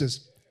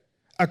sisters,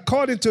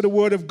 according to the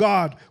word of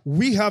God,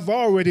 we have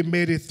already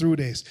made it through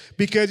this.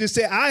 Because you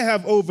say, I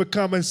have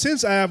overcome, and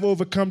since I have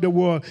overcome the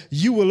world,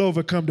 you will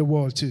overcome the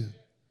world too.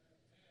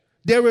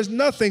 There is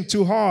nothing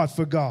too hard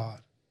for God.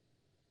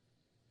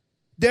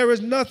 There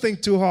is nothing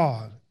too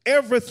hard.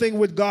 Everything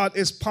with God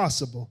is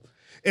possible.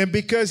 And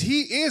because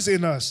he is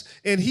in us,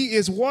 and he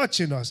is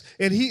watching us,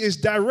 and he is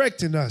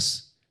directing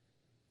us,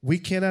 we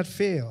cannot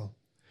fail.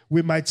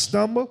 We might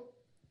stumble,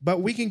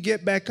 but we can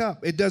get back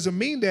up. It doesn't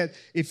mean that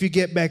if you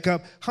get back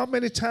up, how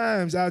many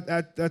times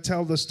I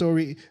tell the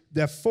story,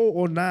 that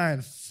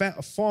 409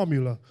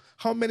 formula,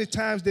 how many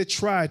times they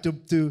tried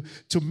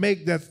to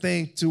make that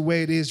thing to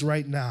where it is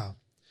right now?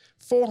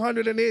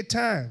 408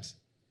 times.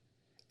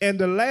 And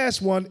the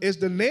last one is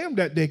the name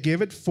that they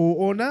give it,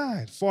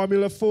 409,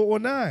 Formula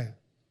 409.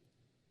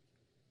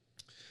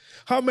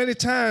 How many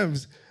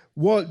times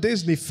Walt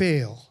Disney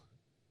failed?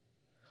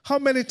 How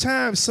many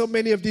times so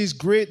many of these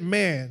great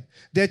men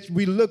that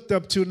we looked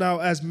up to now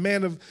as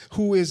men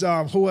who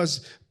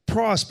has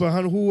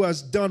prospered, who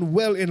has done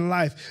well in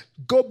life,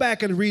 go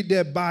back and read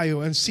their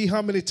bio and see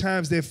how many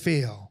times they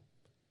fail.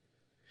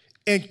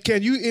 And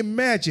can you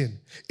imagine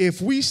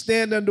if we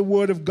stand on the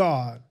word of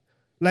God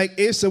like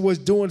Asa was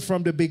doing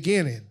from the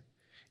beginning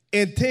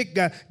and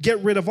get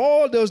rid of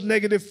all those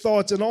negative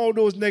thoughts and all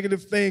those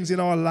negative things in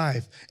our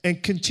life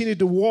and continue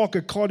to walk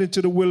according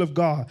to the will of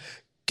God?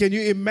 Can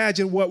you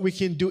imagine what we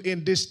can do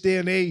in this day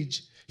and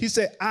age? He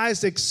said,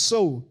 Isaac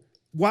sowed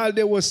while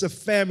there was a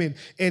famine,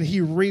 and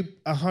he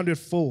reaped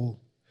 100-fold.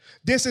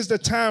 This is the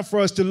time for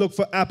us to look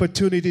for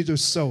opportunity to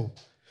sow.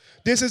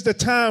 This is the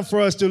time for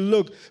us to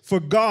look for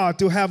God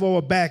to have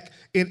our back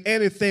in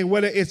anything,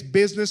 whether it's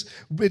business.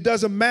 It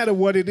doesn't matter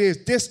what it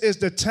is. This is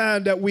the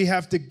time that we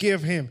have to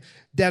give him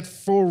that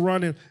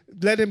forerunning.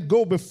 Let him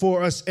go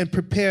before us and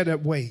prepare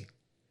that way.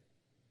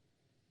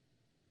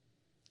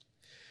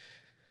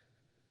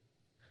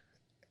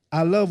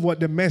 I love what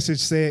the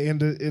Message said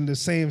in the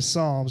same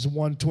Psalms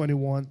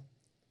 121.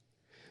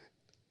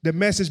 The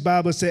Message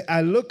Bible said,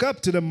 I look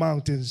up to the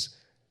mountains.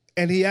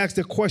 And he asked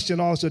the question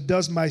also,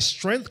 does my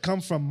strength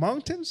come from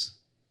mountains?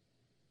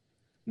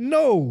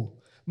 No,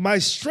 my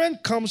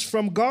strength comes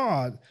from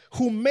God,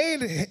 who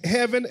made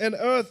heaven and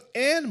earth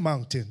and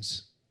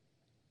mountains.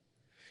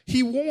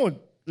 He won't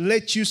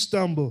let you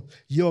stumble.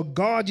 Your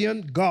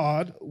guardian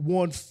God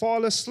won't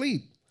fall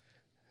asleep.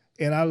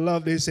 And I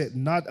love they said,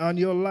 not on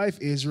your life,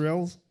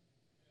 Israel.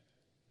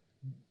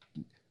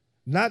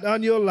 Not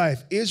on your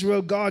life.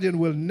 Israel guardian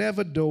will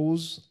never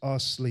doze or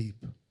sleep.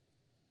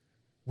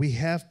 We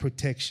have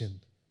protection.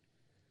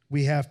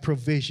 We have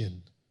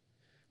provision.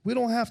 We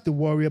don't have to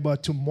worry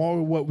about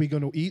tomorrow, what we're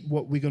going to eat,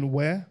 what we're going to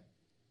wear.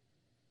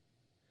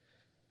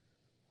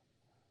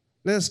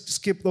 Let's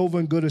skip over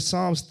and go to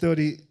Psalms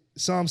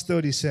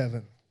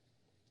 37.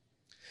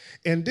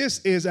 And this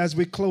is, as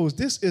we close,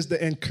 this is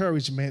the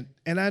encouragement.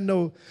 And I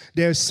know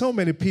there's so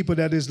many people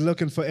that is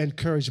looking for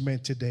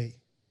encouragement today.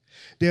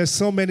 There's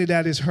so many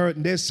that is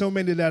hurting. There's so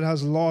many that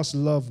has lost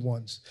loved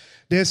ones.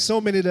 There's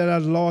so many that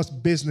have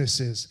lost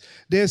businesses.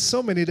 There's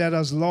so many that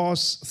has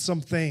lost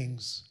some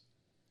things.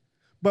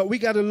 But we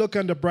got to look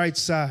on the bright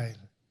side,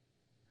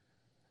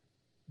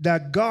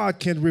 that God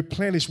can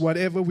replenish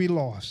whatever we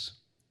lost.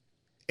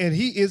 And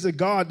he is a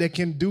God that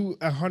can do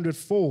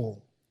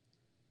 100-fold.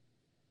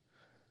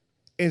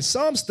 In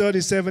Psalms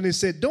 37, it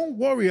said, don't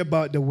worry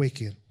about the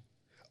wicked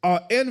or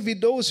envy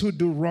those who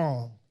do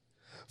wrong.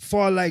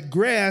 For like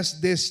grass,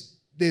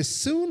 they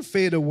soon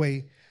fade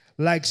away.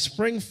 Like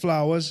spring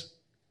flowers,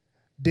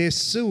 they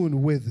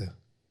soon wither.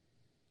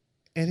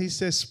 And he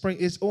says spring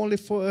is only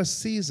for a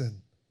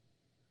season.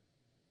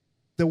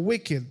 The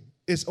wicked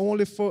is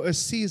only for a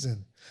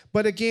season.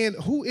 But again,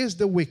 who is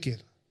the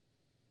wicked?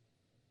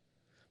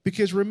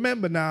 Because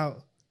remember now,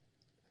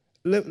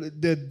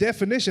 the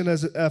definition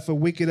of a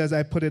wicked, as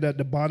I put it at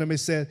the bottom, it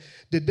said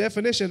the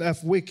definition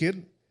of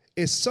wicked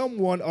is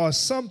someone or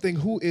something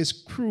who is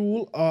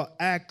cruel or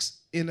acts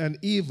in an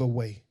evil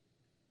way.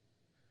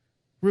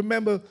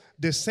 Remember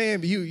the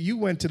same, you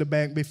went to the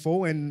bank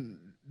before and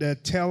the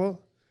teller,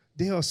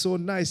 they are so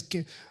nice.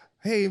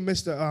 Hey,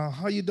 Mr.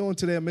 How you doing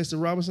today,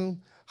 Mr.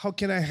 Robinson? How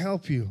can I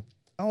help you?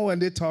 Oh,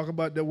 and they talk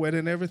about the weather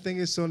and everything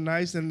is so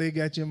nice and they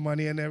got your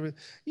money and everything.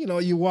 You know,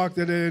 you walk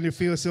there and you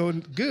feel so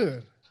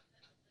good.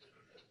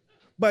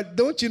 But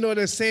don't you know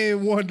the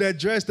same one that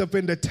dressed up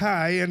in the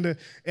tie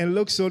and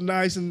looks so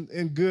nice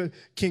and good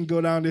can go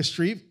down the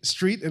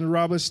street and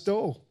rob a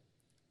store?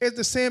 It's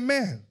the same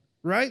man,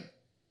 right?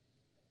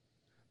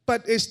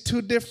 But it's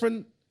two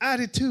different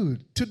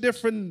attitude, two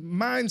different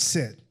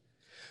mindset.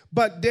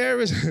 But there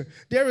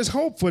is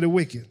hope for the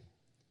wicked.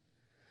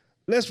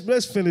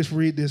 Let's finish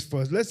read this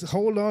first. Let's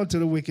hold on to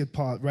the wicked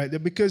part right there.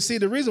 Because, see,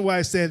 the reason why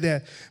I said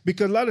that,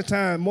 because a lot of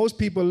time most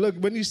people look,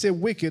 when you say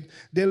wicked,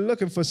 they're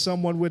looking for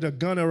someone with a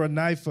gun or a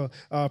knife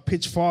or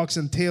pitchforks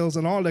and tails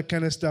and all that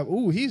kind of stuff.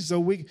 Ooh, he's so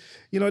weak.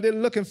 You know, they're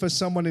looking for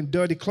someone in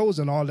dirty clothes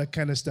and all that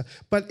kind of stuff.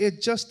 But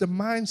it's just the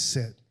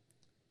mindset.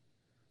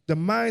 The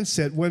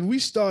mindset, when we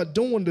start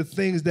doing the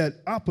things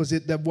that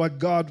opposite that what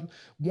God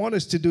wants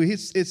us to do, it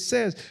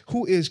says,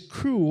 who is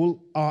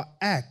cruel or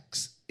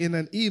acts in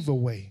an evil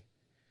way.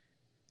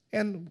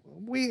 And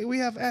we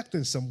have acted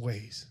in some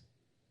ways.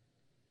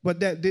 But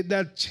did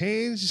that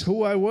change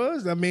who I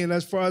was? I mean,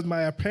 as far as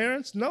my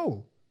appearance,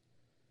 no.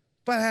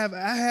 But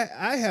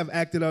I have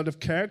acted out of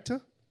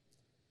character.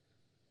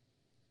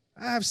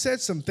 I have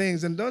said some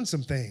things and done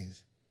some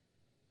things.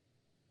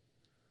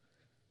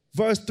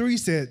 Verse 3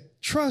 said,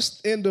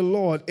 trust in the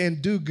Lord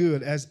and do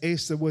good, as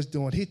Asa was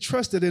doing. He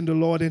trusted in the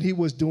Lord and he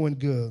was doing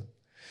good.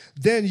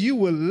 Then you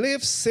will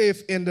live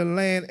safe in the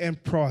land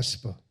and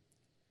prosper.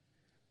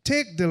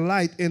 Take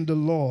delight in the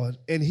Lord,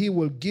 and he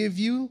will give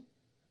you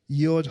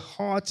your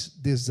heart's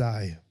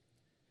desire.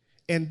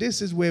 And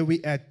this is where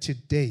we at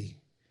today.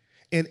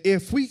 And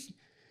if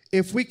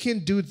we can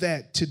do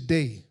that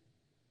today,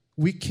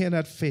 we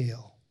cannot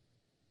fail.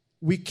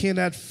 We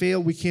cannot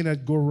fail. We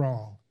cannot go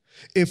wrong.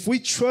 If we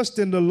trust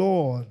in the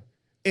Lord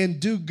and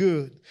do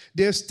good,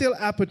 there's still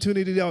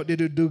opportunity out there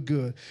to do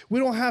good. We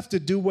don't have to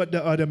do what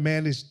the other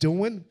man is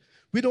doing.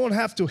 We don't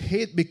have to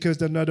hate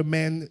because another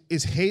man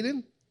is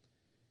hating.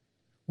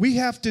 We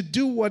have to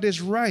do what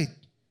is right.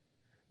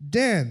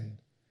 Then,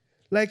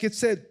 like it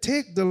said,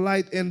 take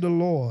delight in the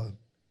Lord,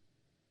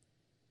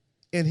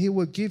 and he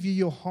will give you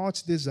your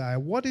heart's desire.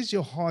 What is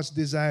your heart's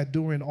desire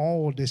during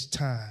all this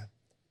time?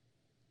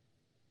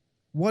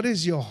 What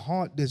is your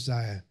heart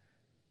desire?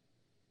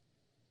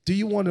 Do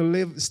you want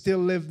to still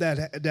live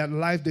that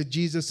life that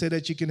Jesus said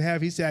that you can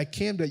have? He said, I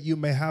came that you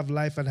may have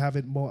life and have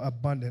it more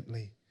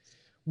abundantly.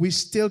 We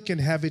still can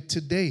have it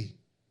today.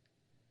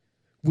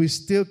 We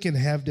still can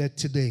have that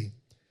today.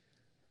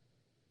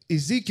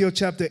 Ezekiel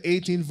chapter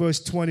 18,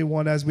 verse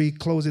 21, as we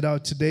close it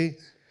out today,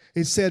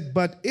 it said,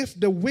 but if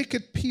the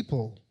wicked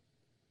people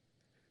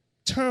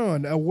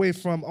turn away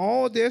from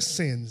all their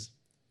sins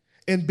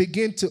and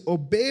begin to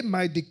obey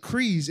my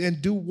decrees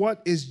and do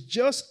what is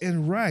just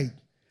and right,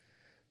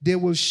 they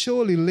will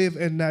surely live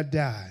and not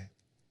die.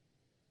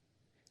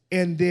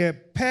 And their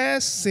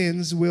past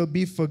sins will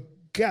be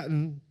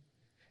forgotten,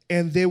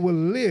 and they will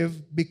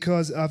live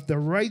because of the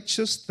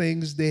righteous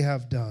things they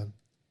have done.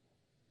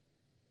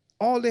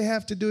 All they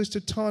have to do is to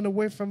turn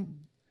away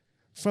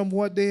from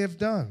what they have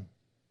done.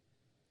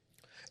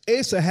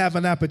 Asa have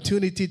an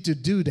opportunity to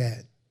do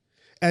that.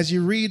 As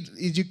you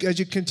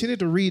continue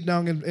to read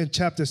down in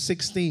chapter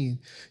 16,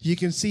 you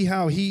can see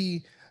how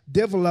he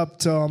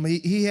developed,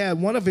 he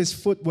had, one of his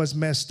foot was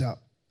messed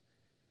up.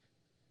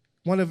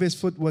 One of his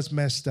foot was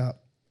messed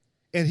up.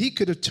 And he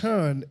could have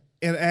turned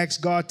and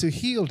asked God to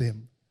heal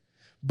him.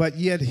 But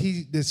yet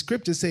the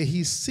scriptures say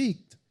he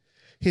sought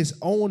his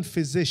own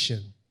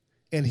physician,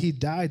 and he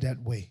died that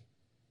way.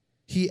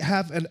 He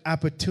have an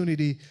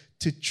opportunity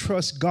to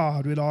trust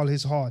God with all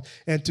his heart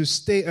and to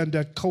stay on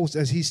that course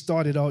as he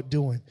started out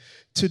doing.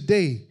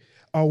 Today,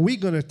 are we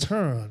going to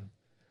turn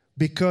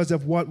because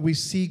of what we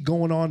see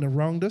going on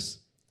around us?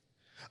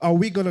 Are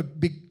we going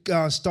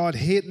to start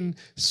hating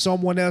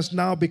someone else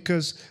now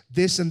because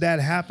this and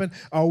that happened?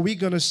 Are we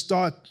going to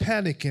start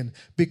panicking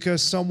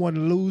because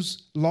someone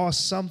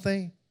lost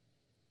something?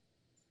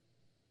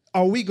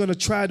 Are we going to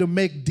try to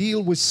make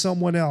deal with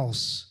someone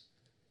else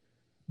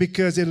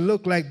because it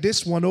looked like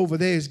this one over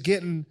there is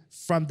getting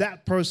from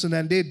that person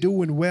and they're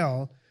doing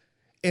well,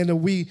 and are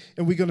we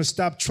going to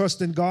stop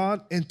trusting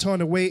God and turn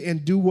away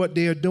and do what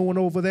they are doing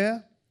over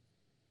there?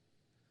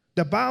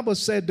 The Bible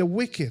said the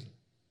wicked,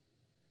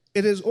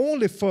 it is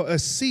only for a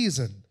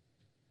season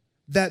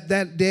that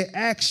their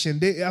action,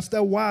 after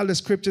a while, the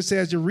scripture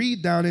says, you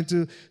read down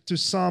into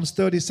Psalms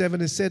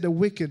 37, it said the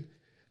wicked,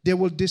 they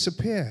will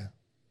disappear.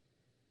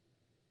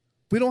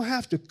 We don't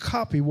have to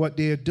copy what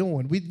they're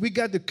doing. We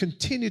got to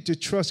continue to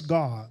trust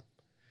God.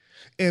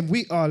 And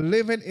we are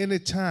living in a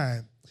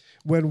time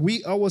when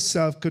we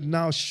ourselves could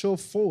now show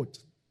forth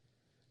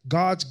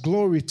God's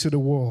glory to the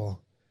world.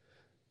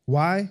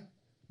 Why?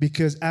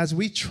 Because as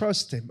we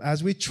trust him,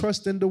 as we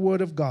trust in the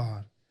word of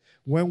God,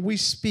 when we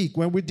speak,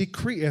 when we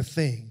decree a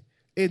thing,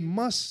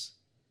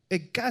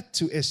 it got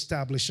to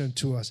establish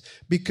unto us,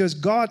 because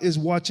God is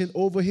watching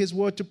over his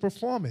word to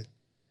perform it.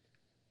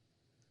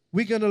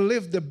 We're going to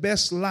live the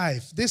best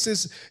life. This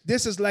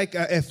is like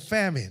a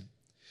famine,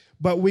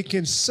 but we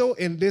can sow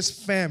in this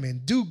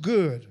famine, do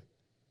good,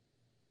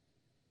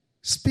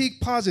 speak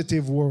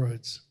positive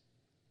words,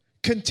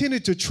 continue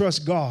to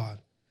trust God,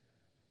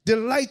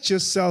 delight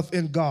yourself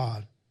in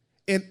God,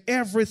 and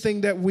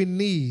everything that we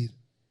need,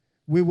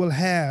 we will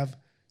have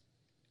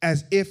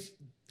as if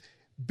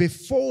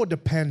before the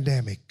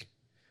pandemic,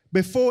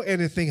 before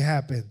anything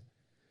happened.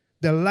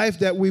 The life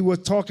that we were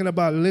talking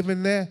about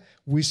living there,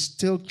 we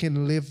still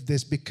can live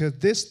this, because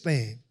this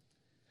thing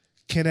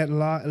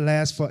cannot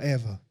last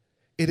forever.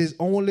 It is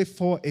only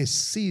for a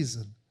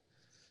season.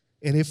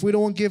 And if we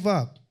don't give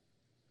up,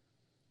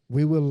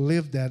 we will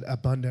live that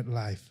abundant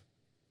life.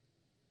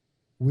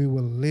 We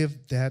will live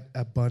that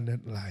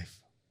abundant life.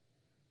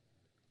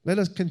 Let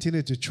us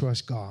continue to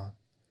trust God.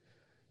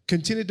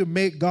 Continue to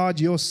make God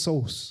your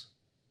source.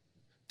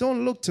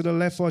 Don't look to the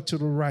left or to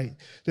the right.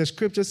 The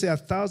scripture says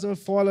 1,000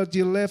 fall at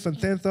your left and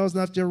 10,000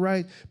 at your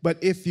right. But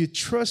if you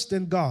trust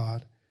in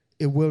God,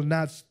 it will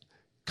not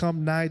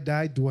come nigh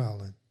thy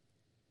dwelling.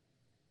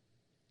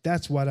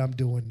 That's what I'm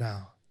doing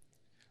now.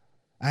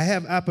 I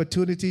have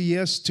opportunity,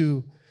 yes,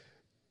 to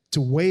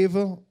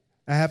waver.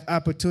 I have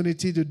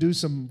opportunity to do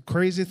some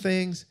crazy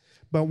things.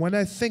 But when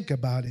I think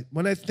about it,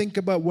 when I think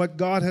about what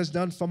God has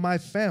done for my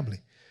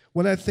family,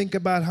 when I think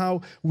about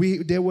how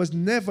there was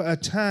never a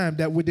time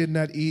that we did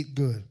not eat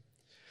good.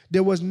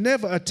 There was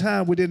never a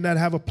time we did not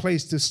have a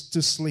place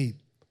to sleep.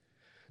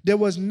 There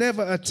was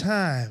never a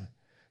time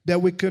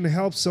that we couldn't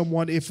help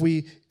someone if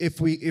we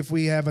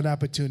have an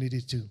opportunity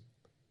to.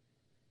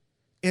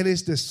 And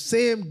it's the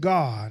same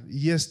God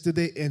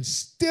yesterday and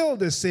still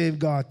the same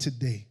God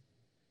today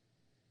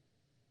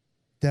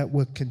that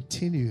will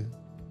continue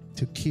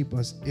to keep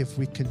us if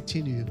we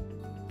continue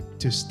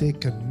to stay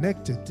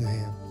connected to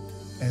him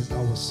as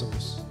our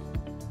source.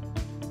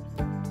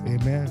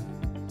 Amen.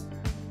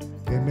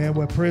 Amen.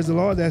 Well, praise the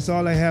Lord. That's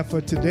all I have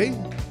for today.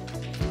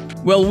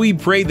 Well, we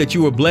pray that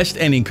you were blessed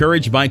and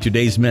encouraged by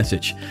today's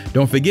message.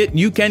 Don't forget,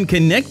 you can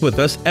connect with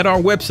us at our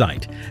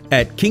website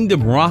at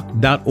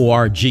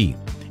kingdomrock.org.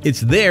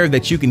 It's there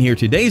that you can hear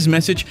today's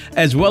message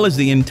as well as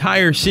the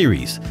entire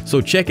series.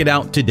 So check it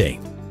out today.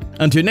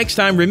 Until next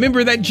time,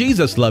 remember that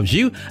Jesus loves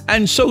you,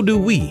 and so do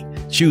we.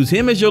 Choose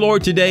him as your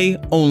Lord today.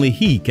 Only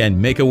he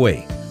can make a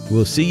way.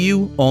 We'll see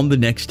you on the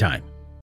next time.